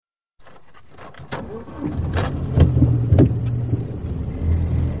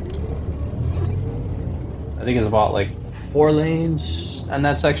I think it's about like 4 lanes on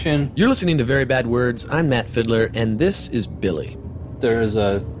that section. You're listening to Very Bad Words. I'm Matt Fiddler, and this is Billy. There's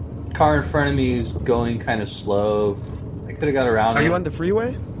a car in front of me who's going kind of slow. I could have got around Are him. you on the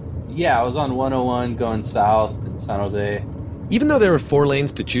freeway? Yeah, I was on 101 going south in San Jose. Even though there were 4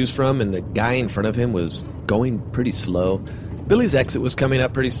 lanes to choose from and the guy in front of him was going pretty slow, Billy's exit was coming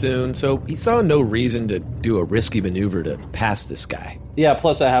up pretty soon, so he saw no reason to do a risky maneuver to pass this guy. Yeah,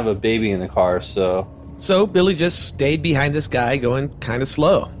 plus I have a baby in the car, so... So Billy just stayed behind this guy going kind of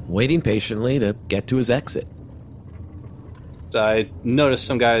slow, waiting patiently to get to his exit. I noticed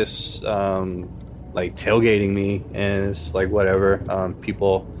some guys like tailgating me, and it's like whatever.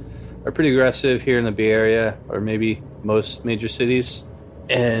 People are pretty aggressive here in the Bay Area, or maybe most major cities.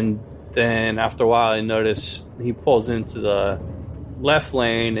 And then after a while, I noticed he pulls into the left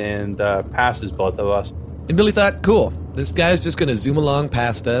lane and passes both of us. And Billy thought, cool, this guy's just going to zoom along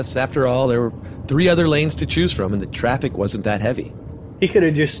past us. After all, there were 3 other lanes to choose from, and the traffic wasn't that heavy. He could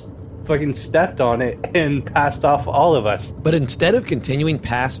have just fucking stepped on it and passed off all of us. But instead of continuing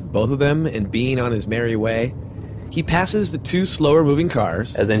past both of them and being on his merry way, he passes the 2 slower moving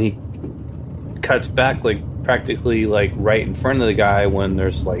cars. And then he cuts back like practically like right in front of the guy when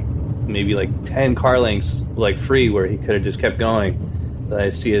there's like maybe like 10 car lengths like free where he could have just kept going. But I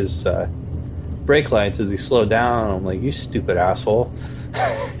see his brake lights as he slowed down. I'm like, you stupid asshole.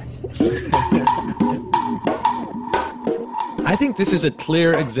 I think this is a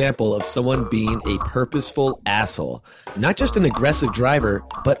clear example of someone being a purposeful asshole. Not just an aggressive driver,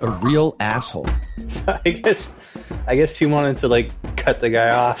 but a real asshole. So I guess he wanted to like cut the guy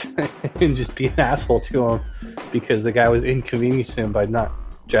off and just be an asshole to him because the guy was inconveniencing him by not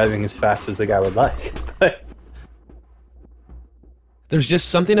driving as fast as the guy would like. But there's just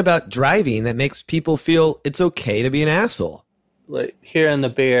something about driving that makes people feel it's okay to be an asshole. like here in the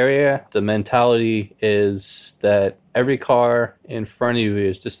Bay Area, the mentality is that every car in front of you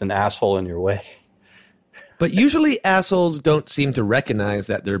is just an asshole in your way. But usually assholes don't seem to recognize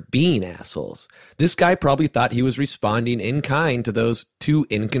that they're being assholes. This guy probably thought he was responding in kind to those 2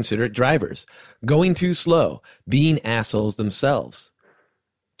 inconsiderate drivers, going too slow, being assholes themselves.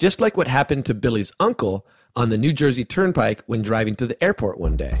 Just like what happened to Billy's uncle on the New Jersey Turnpike when driving to the airport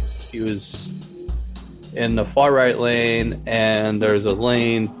one day. He was in the far right lane, and there's a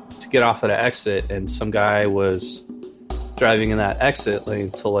lane to get off of the exit, and some guy was driving in that exit lane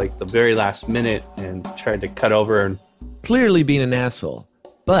till like the very last minute and tried to cut over. And clearly being an asshole.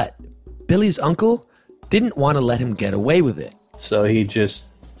 But Billy's uncle didn't want to let him get away with it. So he just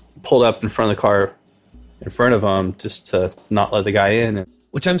pulled up in front of the car in front of him just to not let the guy in.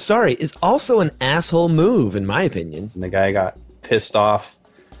 Which, I'm sorry, is also an asshole move, in my opinion. And the guy got pissed off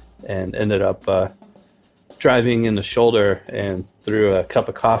and ended up driving in the shoulder and threw a cup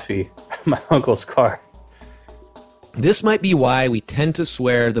of coffee at my uncle's car. This might be why we tend to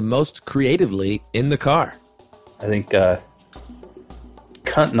swear the most creatively in the car. I think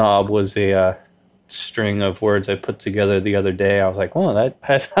cunt knob was a string of words I put together the other day. I was like, oh, I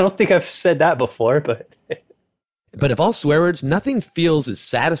don't think I've said that before, but... But of all swear words, nothing feels as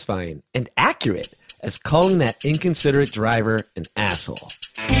satisfying and accurate as calling that inconsiderate driver an asshole.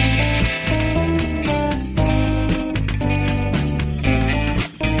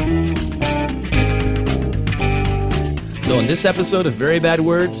 So in this episode of Very Bad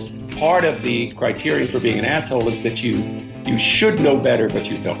Words, part of the criteria for being an asshole is that you should know better, but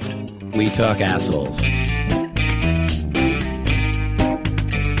you don't. We talk assholes.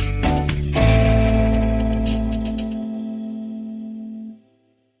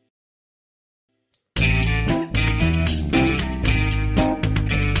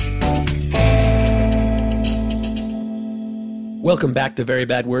 Welcome back to Very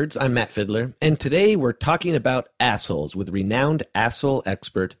Bad Words. I'm Matt Fiddler, and today we're talking about assholes with renowned asshole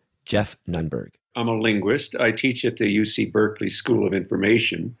expert Jeff Nunberg. I'm a linguist. I teach at the UC Berkeley School of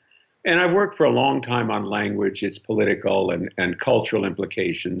Information, and I've worked for a long time on language, its political and cultural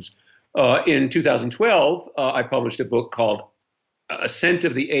implications. In 2012, I published a book called Ascent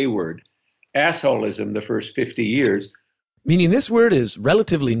of the A-Word, Assholism, the First 50 Years. Meaning this word is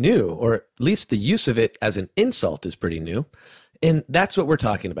relatively new, or at least the use of it as an insult is pretty new. And that's what we're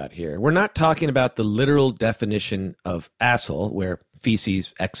talking about here. We're not talking about the literal definition of asshole, where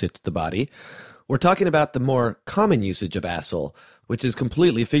feces exits the body. We're talking about the more common usage of asshole, which is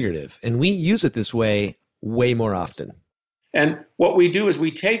completely figurative. And we use it this way more often. And what we do is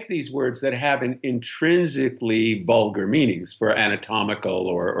we take these words that have an intrinsically vulgar meanings for anatomical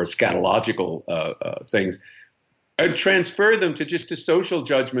or scatological things and transfer them to social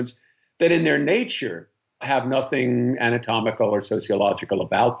judgments that in their nature have nothing anatomical or sociological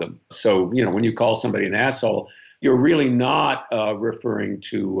about them. So, when you call somebody an asshole, you're really not referring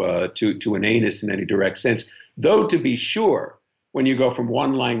to an anus in any direct sense. Though, to be sure, when you go from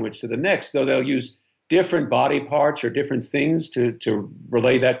one language to the next, though they'll use different body parts or different things to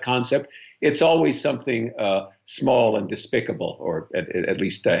relay that concept, it's always something small and despicable, or at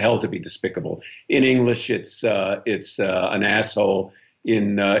least held to be despicable. In English, it's an asshole.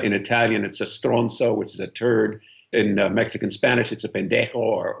 In Italian, it's a stronzo, which is a turd. In Mexican Spanish, it's a pendejo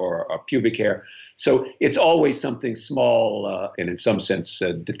or a pubic hair. So it's always something small and in some sense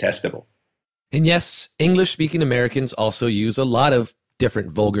detestable. And yes, English-speaking Americans also use a lot of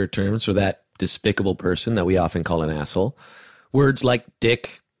different vulgar terms for that despicable person that we often call an asshole. Words like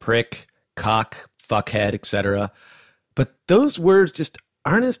dick, prick, cock, fuckhead, etc. But those words just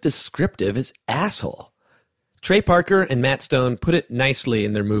aren't as descriptive as asshole. Trey Parker and Matt Stone put it nicely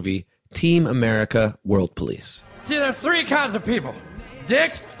in their movie Team America: World Police. See, there's three kinds of people: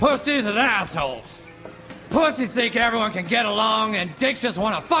 dicks, pussies, and assholes. Pussies think everyone can get along, and dicks just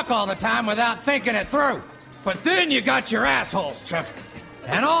want to fuck all the time without thinking it through. But then you got your assholes, Chuck.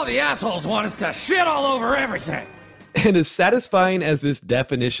 And all the assholes want is to shit all over everything. And as satisfying as this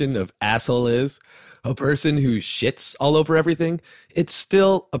definition of asshole is, a person who shits all over everything, it's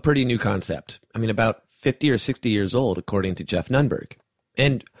still a pretty new concept. I mean, about 50 or 60 years old, according to Jeff Nunberg.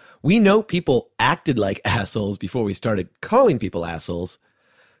 And we know people acted like assholes before we started calling people assholes.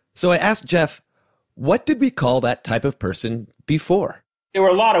 So I asked Jeff, what did we call that type of person before? There were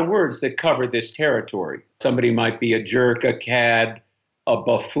a lot of words that covered this territory. Somebody might be a jerk, a cad, a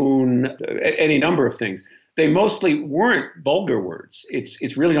buffoon, any number of things. They mostly weren't vulgar words.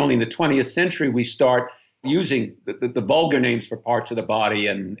 It's really only in the 20th century we start using the vulgar names for parts of the body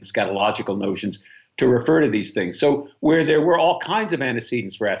and scatological notions to refer to these things. So where there were all kinds of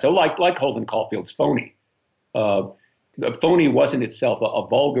antecedents for asshole, like Holden Caulfield's phony. Phony wasn't itself a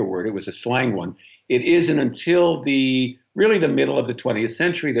vulgar word. It was a slang one. It isn't until the middle of the 20th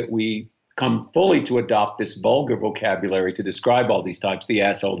century that we come fully to adopt this vulgar vocabulary to describe all these types: the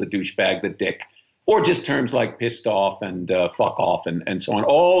asshole, the douchebag, the dick, or just terms like pissed off and fuck off and so on.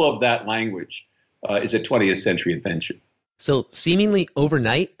 All of that language is a 20th century invention. So seemingly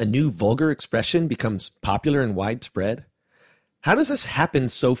overnight, a new vulgar expression becomes popular and widespread? How does this happen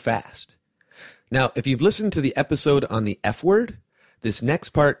so fast? Now, if you've listened to the episode on the F word, this next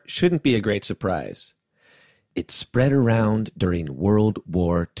part shouldn't be a great surprise. It spread around during World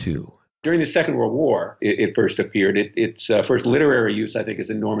War II. During the Second World War, it first appeared. Its first literary use, I think, is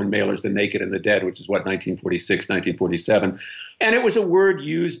in Norman Mailer's The Naked and the Dead, which is, 1946, 1947. And it was a word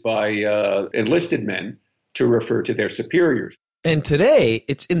used by enlisted men to refer to their superiors. And today,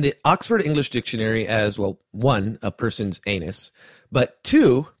 it's in the Oxford English Dictionary as, well, 1, a person's anus, but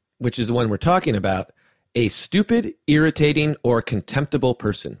 2, which is the one we're talking about, a stupid, irritating, or contemptible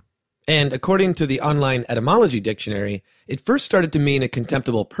person. And according to the online etymology dictionary, it first started to mean a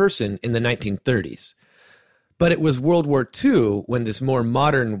contemptible person in the 1930s. But it was World War II when this more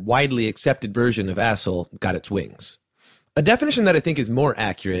modern, widely accepted version of asshole got its wings. A definition that I think is more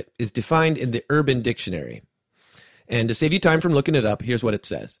accurate is defined in the Urban Dictionary. And to save you time from looking it up, here's what it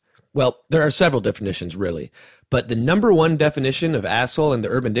says. Well, there are several definitions, really. But the number one definition of asshole in the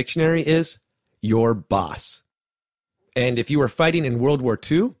Urban Dictionary is your boss. And if you were fighting in World War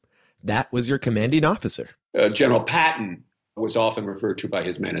II, that was your commanding officer. General Patton was often referred to by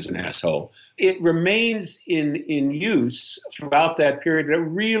his men as an asshole. It remains in use throughout that period, but it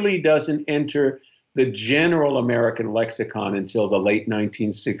really doesn't enter the general American lexicon until the late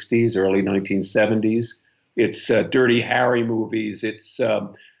 1960s, early 1970s. It's Dirty Harry movies. It's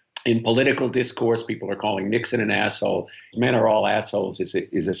in political discourse, people are calling Nixon an asshole. Men are all assholes is a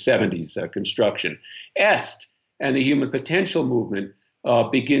 70s construction. Est and the human potential movement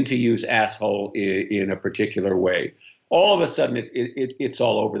begin to use asshole in a particular way. All of a sudden, it's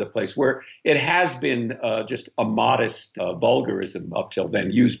all over the place, where it has been just a modest vulgarism up till then,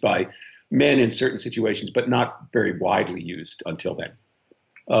 used by men in certain situations, but not very widely used until then.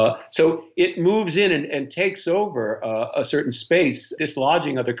 So it moves in and takes over a certain space,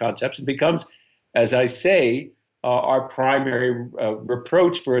 dislodging other concepts, and becomes, as I say, our primary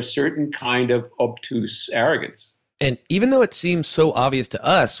reproach for a certain kind of obtuse arrogance. And even though it seems so obvious to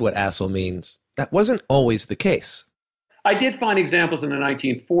us what asshole means, that wasn't always the case. I did find examples in the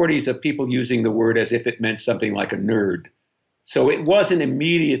 1940s of people using the word as if it meant something like a nerd. So it wasn't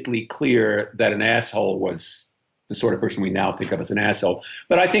immediately clear that an asshole was the sort of person we now think of as an asshole.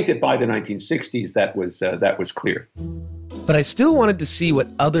 But I think that by the 1960s, that was clear. But I still wanted to see what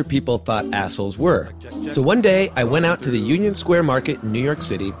other people thought assholes were. So one day, I went out to the Union Square Market in New York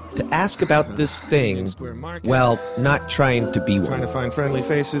City to ask about this thing. Well, not trying to be one. Trying to find friendly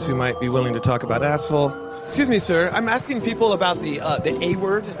faces who might be willing to talk about asshole. Excuse me, sir. I'm asking people about the A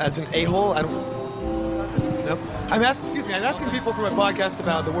word as an a-hole. I don't... No. I'm asking people from my podcast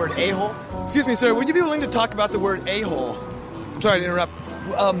about the word a-hole. Excuse me, sir. Would you be willing to talk about the word a-hole? I'm sorry to interrupt.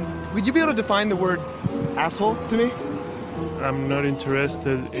 Would you be able to define the word asshole to me? I'm not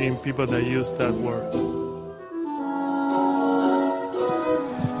interested in people that use that word.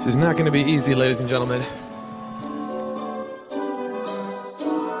 This is not going to be easy, ladies and gentlemen.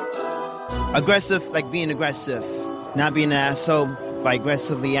 Aggressive, like being aggressive. Not being an asshole by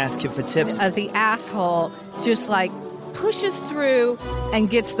aggressively asking for tips. The asshole just like pushes through and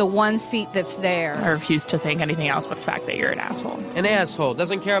gets the one seat that's there. I refuse to think anything else but the fact that you're an asshole. An asshole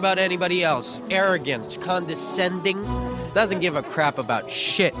doesn't care about anybody else. Arrogant, condescending, doesn't give a crap about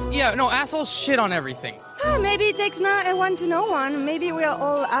shit. Yeah, no, assholes shit on everything. Maybe it takes not one to know one. Maybe we are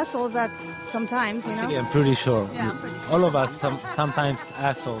all assholes at sometimes, you know? Yeah, I'm pretty sure. Yeah, all of us sometimes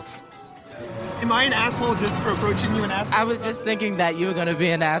assholes. Am I an asshole just for approaching you an asshole? I was just thinking that you were going to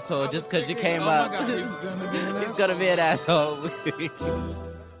be an asshole just because you came up. Oh my God, he's going to be an asshole.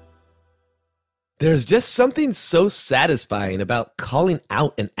 There's just something so satisfying about calling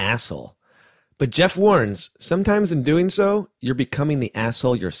out an asshole. But Jeff warns, sometimes in doing so, you're becoming the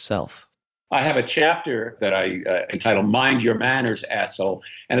asshole yourself. I have a chapter that I entitled Mind Your Manners, Asshole.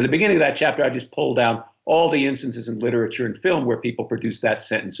 And at the beginning of that chapter, I just pulled down all the instances in literature and film where people produce that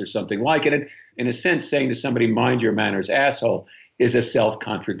sentence or something like it. And in a sense, saying to somebody, mind your manners, asshole, is a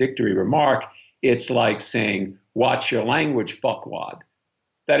self-contradictory remark. It's like saying, watch your language, fuckwad.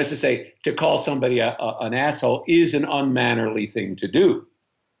 That is to say, to call somebody an asshole is an unmannerly thing to do.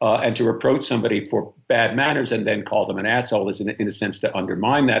 And to reproach somebody for bad manners and then call them an asshole is, in a sense, to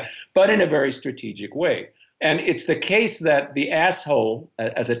undermine that, but in a very strategic way. And it's the case that the asshole,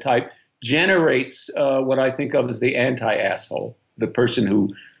 as a type, generates what I think of as the anti-asshole, the person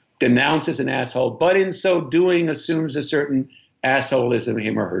who denounces an asshole, but in so doing assumes a certain assholeism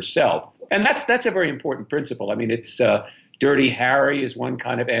him or herself. And that's a very important principle. I mean, it's Dirty Harry is one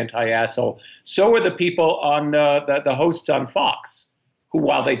kind of anti-asshole. So are the people on the hosts on Fox, who,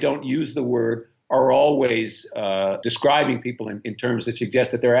 while they don't use the word, are always describing people in terms that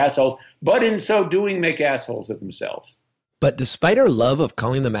suggest that they're assholes, but in so doing make assholes of themselves. But despite our love of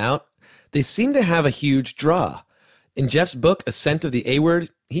calling them out, they seem to have a huge draw. In Jeff's book, Ascent of the A-Word,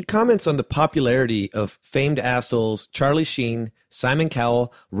 he comments on the popularity of famed assholes Charlie Sheen, Simon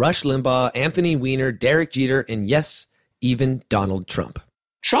Cowell, Rush Limbaugh, Anthony Weiner, Derek Jeter, and yes, even Donald Trump.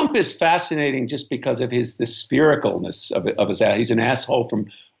 Trump is fascinating just because of the sphericalness of his. He's an asshole from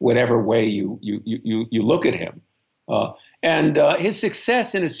whatever way you look at him, and his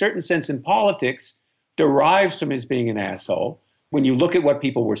success, in a certain sense, in politics, derives from his being an asshole. When you look at what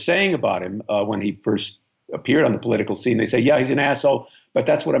people were saying about him when he first appeared on the political scene, they say, "Yeah, he's an asshole, but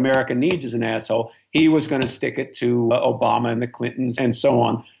that's what America needs is an asshole." He was going to stick it to Obama and the Clintons and so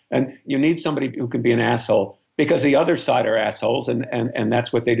on. And you need somebody who can be an asshole, because the other side are assholes, and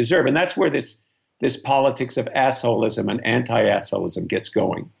that's what they deserve. And that's where this politics of assholism and anti-assholism gets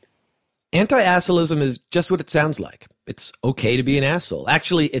going. Anti-assholism is just what it sounds like. It's okay to be an asshole.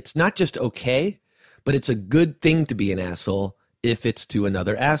 Actually, it's not just okay, but it's a good thing to be an asshole if it's to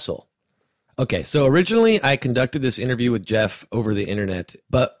another asshole. Okay, so originally I conducted this interview with Jeff over the internet,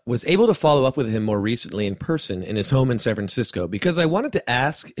 but was able to follow up with him more recently in person in his home in San Francisco because I wanted to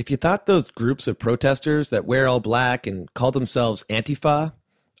ask if you thought those groups of protesters that wear all black and call themselves Antifa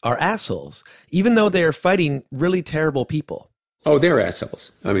are assholes, even though they are fighting really terrible people. Oh, they're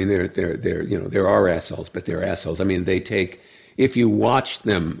assholes. I mean, they're there are assholes, but they're assholes. I mean, if you watch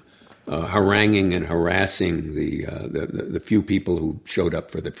them haranguing and harassing the few people who showed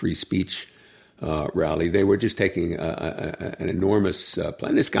up for the free speech rally, they were just taking an enormous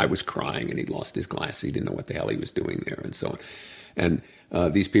plan. This guy was crying and he'd lost his glasses. He didn't know what the hell he was doing there and so on. And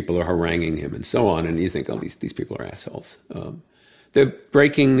these people are haranguing him and so on. And you think, oh, these people are assholes. The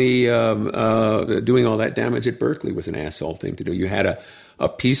breaking doing all that damage at Berkeley was an asshole thing to do. You had a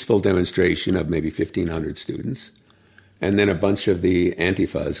peaceful demonstration of maybe 1,500 students. And then a bunch of the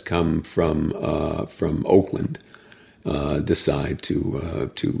Antifas come from Oakland, decide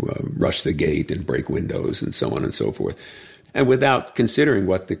to rush the gate and break windows and so on and so forth, and without considering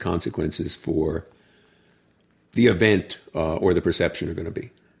what the consequences for the event or the perception are going to be.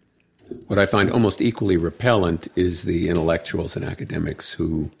 What I find almost equally repellent is the intellectuals and academics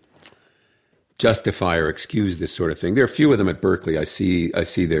who justify or excuse this sort of thing. There are a few of them at Berkeley. I see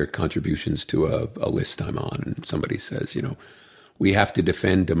their contributions to a list I'm on, and somebody says, we have to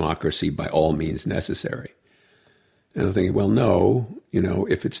defend democracy by all means necessary. And I'm thinking, well, no,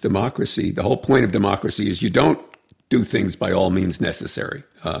 if it's democracy, the whole point of democracy is you don't do things by all means necessary.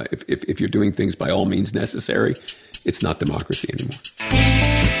 If you're doing things by all means necessary, it's not democracy anymore.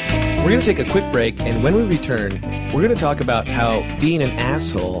 We're going to take a quick break, and when we return, we're going to talk about how being an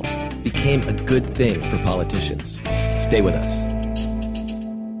asshole became a good thing for politicians. Stay with us.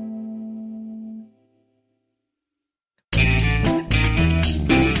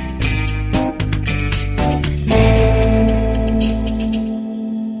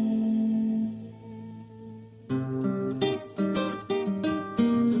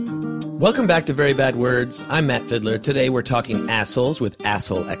 Welcome back to Very Bad Words. I'm Matt Fiddler. Today we're talking assholes with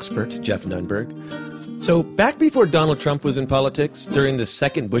asshole expert Jeff Nunberg. So back before Donald Trump was in politics, during the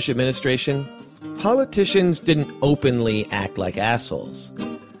second Bush administration, politicians didn't openly act like assholes.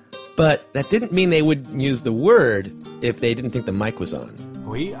 But that didn't mean they wouldn't use the word if they didn't think the mic was on.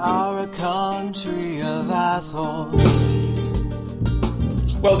 We are a country of assholes.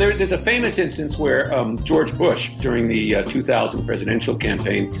 Well, there's a famous instance where George Bush, during the 2000 presidential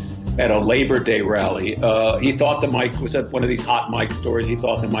campaign, at a Labor Day rally, he thought the mic was at one of these hot mic stories. He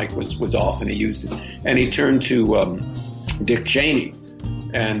thought the mic was off, and he used it. And he turned to Dick Cheney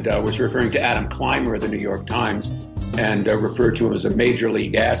and was referring to Adam Clymer of the New York Times and referred to him as a major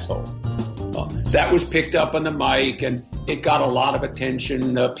league asshole. That was picked up on the mic, and it got a lot of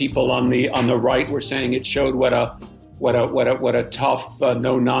attention. People on the right were saying it showed what a tough,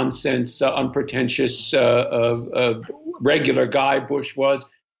 no nonsense, unpretentious, regular guy Bush was.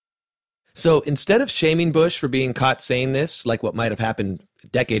 So instead of shaming Bush for being caught saying this, like what might have happened a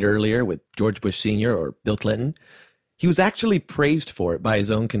decade earlier with George Bush Sr. or Bill Clinton, he was actually praised for it by his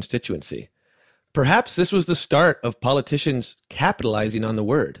own constituency. Perhaps this was the start of politicians capitalizing on the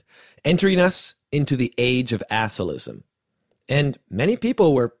word, entering us into the age of assholism. And many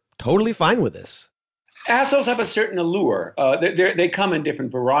people were totally fine with this. Assholes have a certain allure. They come in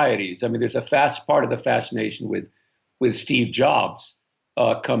different varieties. I mean, there's a part of the fascination with Steve Jobs.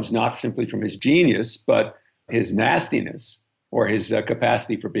 Comes not simply from his genius, but his nastiness or his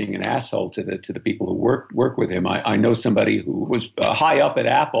capacity for being an asshole to the people who work with him. I know somebody who was high up at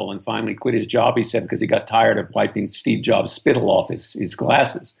Apple and finally quit his job, he said, because he got tired of wiping Steve Jobs' spittle off his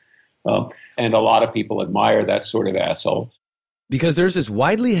glasses. And a lot of people admire that sort of asshole. Because there's this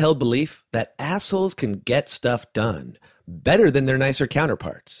widely held belief that assholes can get stuff done better than their nicer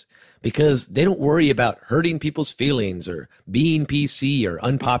counterparts. Because they don't worry about hurting people's feelings or being PC or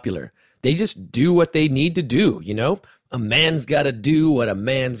unpopular. They just do what they need to do, A man's got to do what a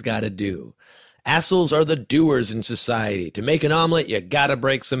man's got to do. Assholes are the doers in society. To make an omelet, you got to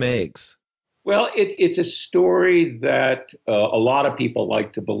break some eggs. Well, it's a story that a lot of people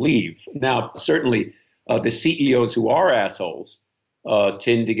like to believe. Now, certainly the CEOs who are assholes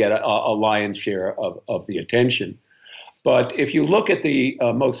tend to get a lion's share of the attention. But if you look at the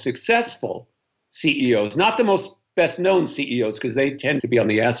most successful CEOs, not the most best-known CEOs, because they tend to be on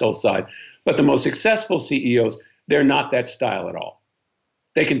the asshole side, but the most successful CEOs, they're not that style at all.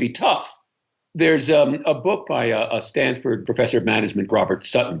 They can be tough. There's a book by a Stanford professor of management,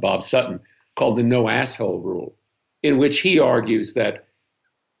 Bob Sutton, called The No Asshole Rule, in which he argues that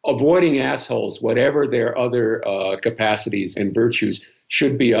avoiding assholes, whatever their other capacities and virtues,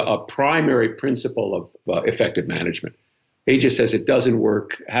 should be a primary principle of effective management. He just says it doesn't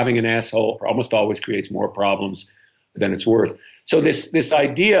work. Having an asshole almost always creates more problems than it's worth. So this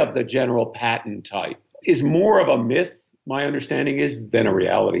idea of the general Patton type is more of a myth, my understanding is, than a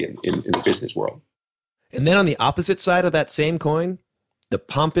reality in the business world. And then on the opposite side of that same coin, the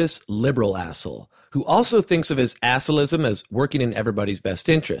pompous liberal asshole, who also thinks of his assholism as working in everybody's best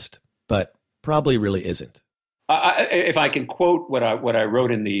interest, but probably really isn't. If I can quote what I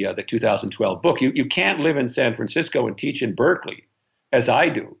wrote in the 2012 book, you can't live in San Francisco and teach in Berkeley, as I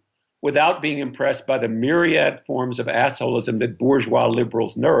do, without being impressed by the myriad forms of assholism that bourgeois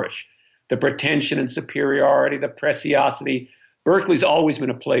liberals nourish. The pretension and superiority, the preciosity. Berkeley's always been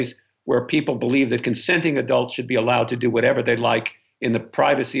a place where people believe that consenting adults should be allowed to do whatever they like in the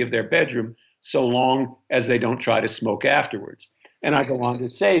privacy of their bedroom, so long as they don't try to smoke afterwards. And I go on to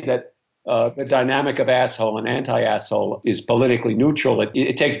say that the dynamic of asshole and anti-asshole is politically neutral.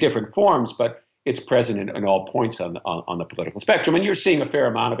 It takes different forms, but it's present in all points on the political spectrum. And you're seeing a fair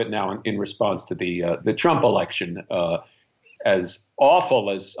amount of it now in response to the Trump election. As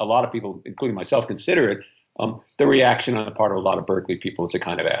awful as a lot of people, including myself, consider it, the reaction on the part of a lot of Berkeley people is a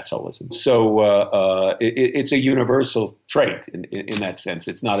kind of assholism. So it's a universal trait in that sense.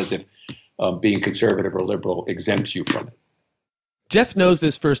 It's not as if being conservative or liberal exempts you from it. Jeff knows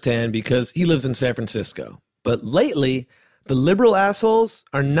this firsthand because he lives in San Francisco. But lately, the liberal assholes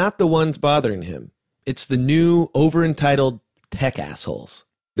are not the ones bothering him. It's the new, over-entitled tech assholes.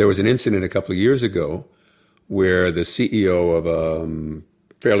 There was an incident a couple of years ago where the CEO of a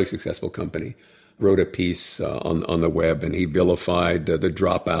fairly successful company wrote a piece on the web, and he vilified the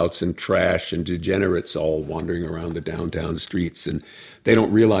dropouts and trash and degenerates all wandering around the downtown streets. And they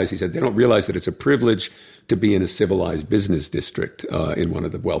don't realize, he said, they don't realize that it's a privilege to be in a civilized business district in one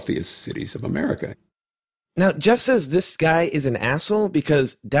of the wealthiest cities of America. Now, Jeff says this guy is an asshole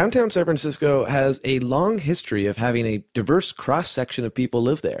because downtown San Francisco has a long history of having a diverse cross-section of people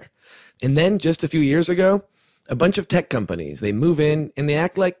live there. And then just a few years ago, a bunch of tech companies, they move in and they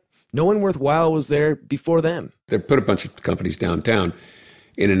act like no one worthwhile was there before them. They put a bunch of companies downtown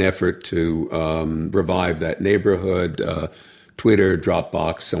in an effort to revive that neighborhood, Twitter,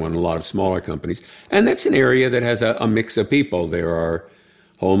 Dropbox, so on, a lot of smaller companies. And that's an area that has a mix of people. There are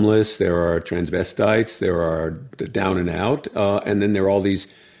homeless, there are transvestites, there are the down and out, and then there are all these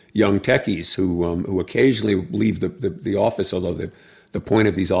young techies who occasionally leave the office, although the point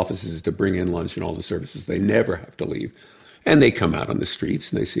of these offices is to bring in lunch and all the services. They never have to leave. And they come out on the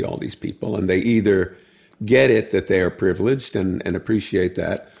streets and they see all these people, and they either get it that they are privileged and appreciate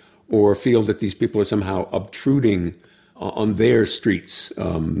that, or feel that these people are somehow obtruding on their streets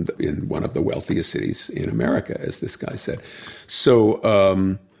in one of the wealthiest cities in America, as this guy said.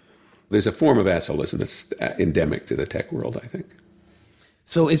 So there's a form of assholism that's endemic to the tech world, I think.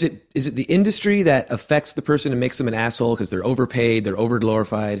 So is it the industry that affects the person and makes them an asshole because they're overpaid, they're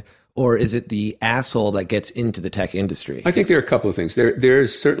overglorified, or is it the asshole that gets into the tech industry? I think there are a couple of things.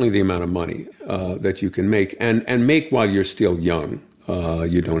 There's certainly the amount of money that you can make, and make while you're still young.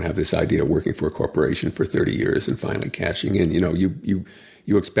 You don't have this idea of working for a corporation for 30 years and finally cashing in. You know, you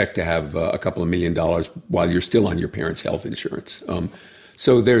expect to have a couple of $1 million while you're still on your parents' health insurance.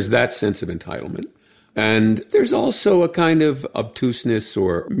 So there's that sense of entitlement. And there's also a kind of obtuseness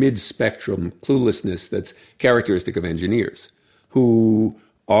or mid-spectrum cluelessness that's characteristic of engineers who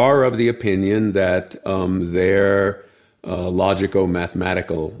are of the opinion that their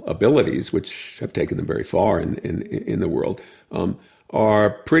logico-mathematical abilities, which have taken them very far in the world, are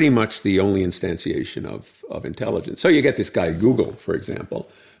pretty much the only instantiation of intelligence. So you get this guy at Google, for example,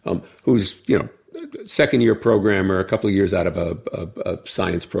 who's, second-year programmer, a couple of years out of a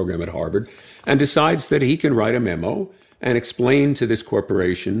science program at Harvard, and decides that he can write a memo and explain to this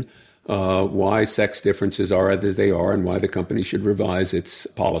corporation why sex differences are as they are and why the company should revise its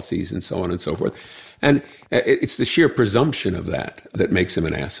policies and so on and so forth. And it's the sheer presumption of that makes him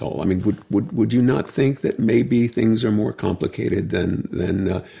an asshole. I mean, would you not think that maybe things are more complicated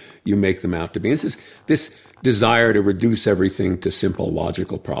than you make them out to be? And this desire to reduce everything to simple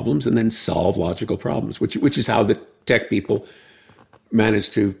logical problems and then solve logical problems, which is how the tech people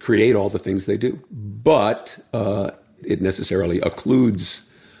manage to create all the things they do. But it necessarily occludes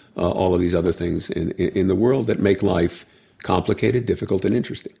all of these other things in the world that make life complicated, difficult, and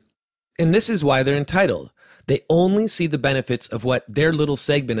interesting. And this is why they're entitled. They only see the benefits of what their little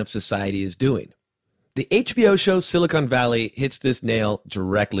segment of society is doing. The HBO show Silicon Valley hits this nail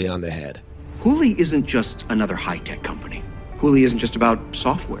directly on the head. Hooli isn't just another high-tech company. Hooli isn't just about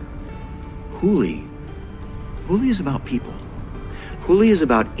software. Hooli is about people. Hooli is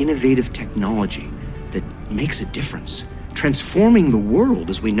about innovative technology that makes a difference, transforming the world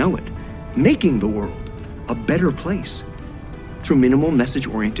as we know it, making the world a better place through minimal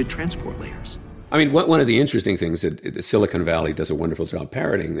message-oriented transport layers. I mean, one of the interesting things that Silicon Valley does a wonderful job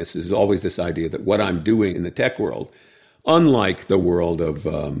parodying this is always this idea that what I'm doing in the tech world, unlike the world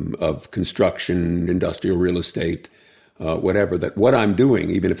of construction, industrial real estate, whatever, that what I'm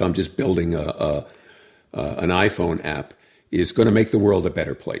doing, even if I'm just building an iPhone app, is going to make the world a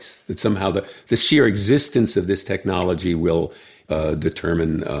better place. That somehow the sheer existence of this technology will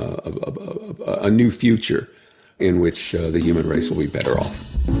determine a new future in which the human race will be better off.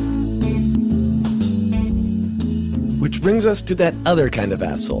 Which brings us to that other kind of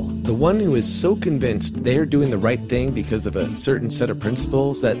asshole, the one who is so convinced they're doing the right thing because of a certain set of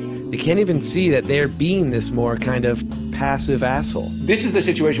principles that they can't even see that they're being this more kind of passive asshole. This is the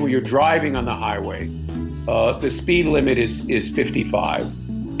situation where you're driving on the highway. The speed limit is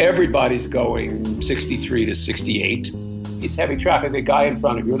 55. Everybody's going 63 to 68. It's heavy traffic. The guy in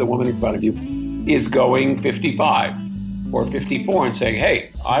front of you, or the woman in front of you, is going 55 or 54 and saying,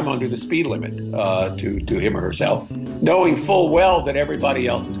 hey, I'm under the speed limit to him or herself, knowing full well that everybody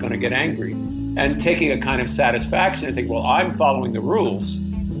else is going to get angry and taking a kind of satisfaction and think, well, I'm following the rules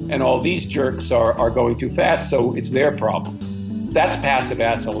and all these jerks are going too fast, so it's their problem. That's passive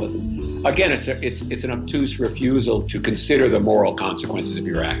assholism. Again, it's an obtuse refusal to consider the moral consequences of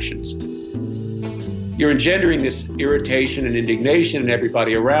your actions. You're engendering this irritation and indignation in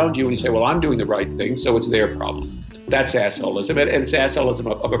everybody around you, and you say, well, I'm doing the right thing, so it's their problem. That's assholism, and it's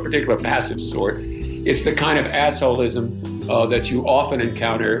assholism of a particular passive sort. It's the kind of assholism that you often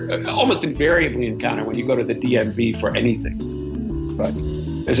encounter, almost invariably encounter when you go to the DMV for anything. But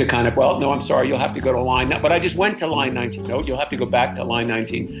there's a kind of, well, no, I'm sorry, you'll have to go to line, but I just went to line 19. No, you'll have to go back to line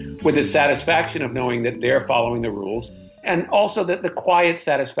 19 with the satisfaction of knowing that they're following the rules, and also the quiet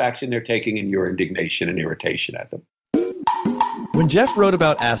satisfaction they're taking in your indignation and irritation at them. When Jeff wrote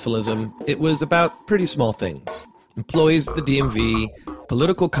about assholism, it was about pretty small things. Employees at the DMV,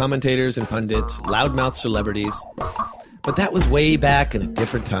 political commentators and pundits, loudmouth celebrities. But that was way back in a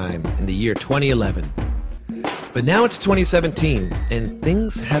different time, in the year 2011. But now it's 2017, and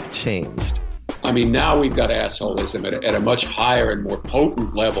things have changed. I mean, now we've got assholism at a much higher and more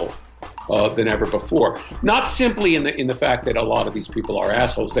potent level than ever before. Not simply in the fact that a lot of these people are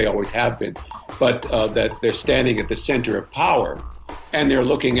assholes, they always have been, but that they're standing at the center of power, and they're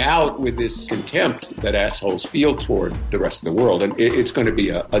looking out with this contempt that assholes feel toward the rest of the world. And it's going to be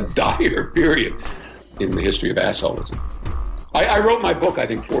a dire period in the history of assholism. I wrote my book, I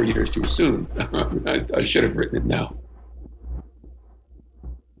think, 4 years too soon. I should have written it now.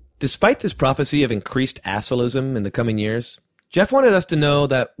 Despite this prophecy of increased assholism in the coming years, Jeff wanted us to know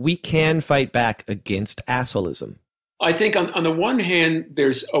that we can fight back against assholism. I think on the one hand,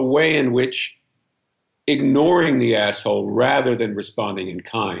 there's a way in which ignoring the asshole rather than responding in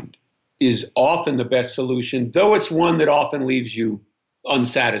kind is often the best solution, though it's one that often leaves you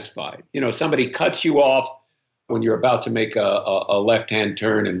unsatisfied. You know, somebody cuts you off when you're about to make a left-hand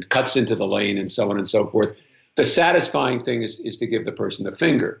turn and cuts into the lane and so on and so forth. The satisfying thing is to give the person the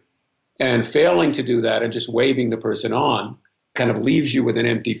finger. And failing to do that and just waving the person on kind of leaves you with an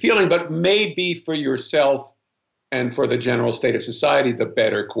empty feeling, but may be for yourself and for the general state of society the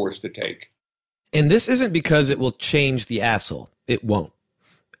better course to take. And this isn't because it will change the asshole. It won't.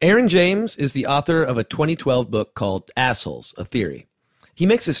 Aaron James is the author of a 2012 book called Assholes, A Theory. He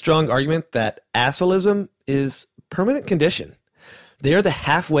makes a strong argument that assholism is a permanent condition. They are the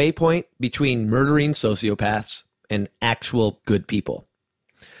halfway point between murdering sociopaths and actual good people.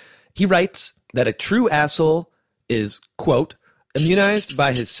 He writes that a true asshole is, quote, immunized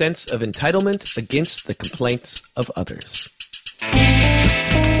by his sense of entitlement against the complaints of others.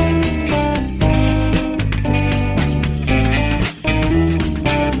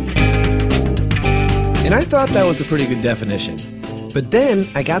 And I thought that was a pretty good definition. But then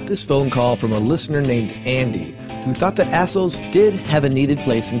I got this phone call from a listener named Andy, who thought that assholes did have a needed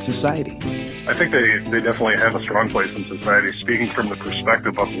place in society. I think they definitely have a strong place in society. Speaking from the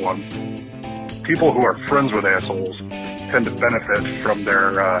perspective of one, people who are friends with assholes tend to benefit from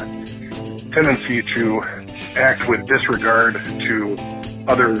their tendency to act with disregard to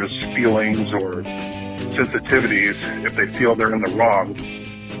others' feelings or sensitivities if they feel they're in the wrong.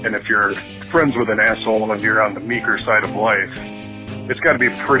 And if you're friends with an asshole and you're on the meeker side of life, it's got to be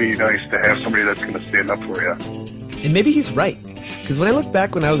pretty nice to have somebody that's going to stand up for you. And maybe he's right. Because when I look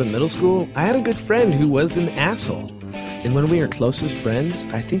back when I was in middle school, I had a good friend who was an asshole. And when we were closest friends,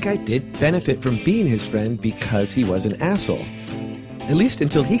 I think I did benefit from being his friend because he was an asshole. At least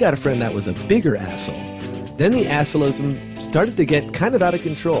until he got a friend that was a bigger asshole. Then the assholism started to get kind of out of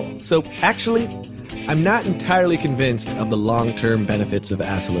control. So actually, I'm not entirely convinced of the long-term benefits of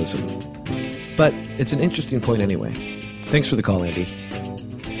assholism. But it's an interesting point anyway. Thanks for the call, Andy.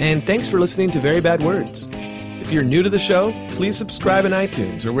 And thanks for listening to Very Bad Words. If you're new to the show, please subscribe in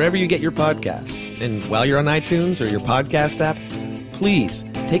iTunes or wherever you get your podcasts. And while you're on iTunes or your podcast app, please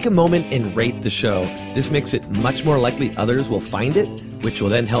take a moment and rate the show. This makes it much more likely others will find it, which will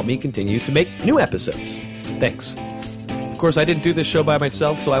then help me continue to make new episodes. Thanks. Of course, I didn't do this show by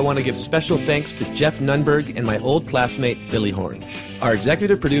myself, so I want to give special thanks to Jeff Nunberg and my old classmate, Billy Horn. Our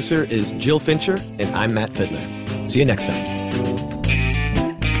executive producer is Jill Fincher, and I'm Matt Fidler. See you next time.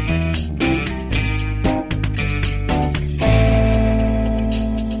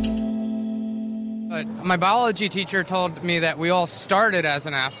 My biology teacher told me that we all started as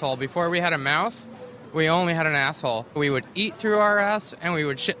an asshole. Before we had a mouth, we only had an asshole. We would eat through our ass and we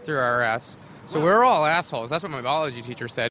would shit through our ass. So we're all assholes. That's what my biology teacher said.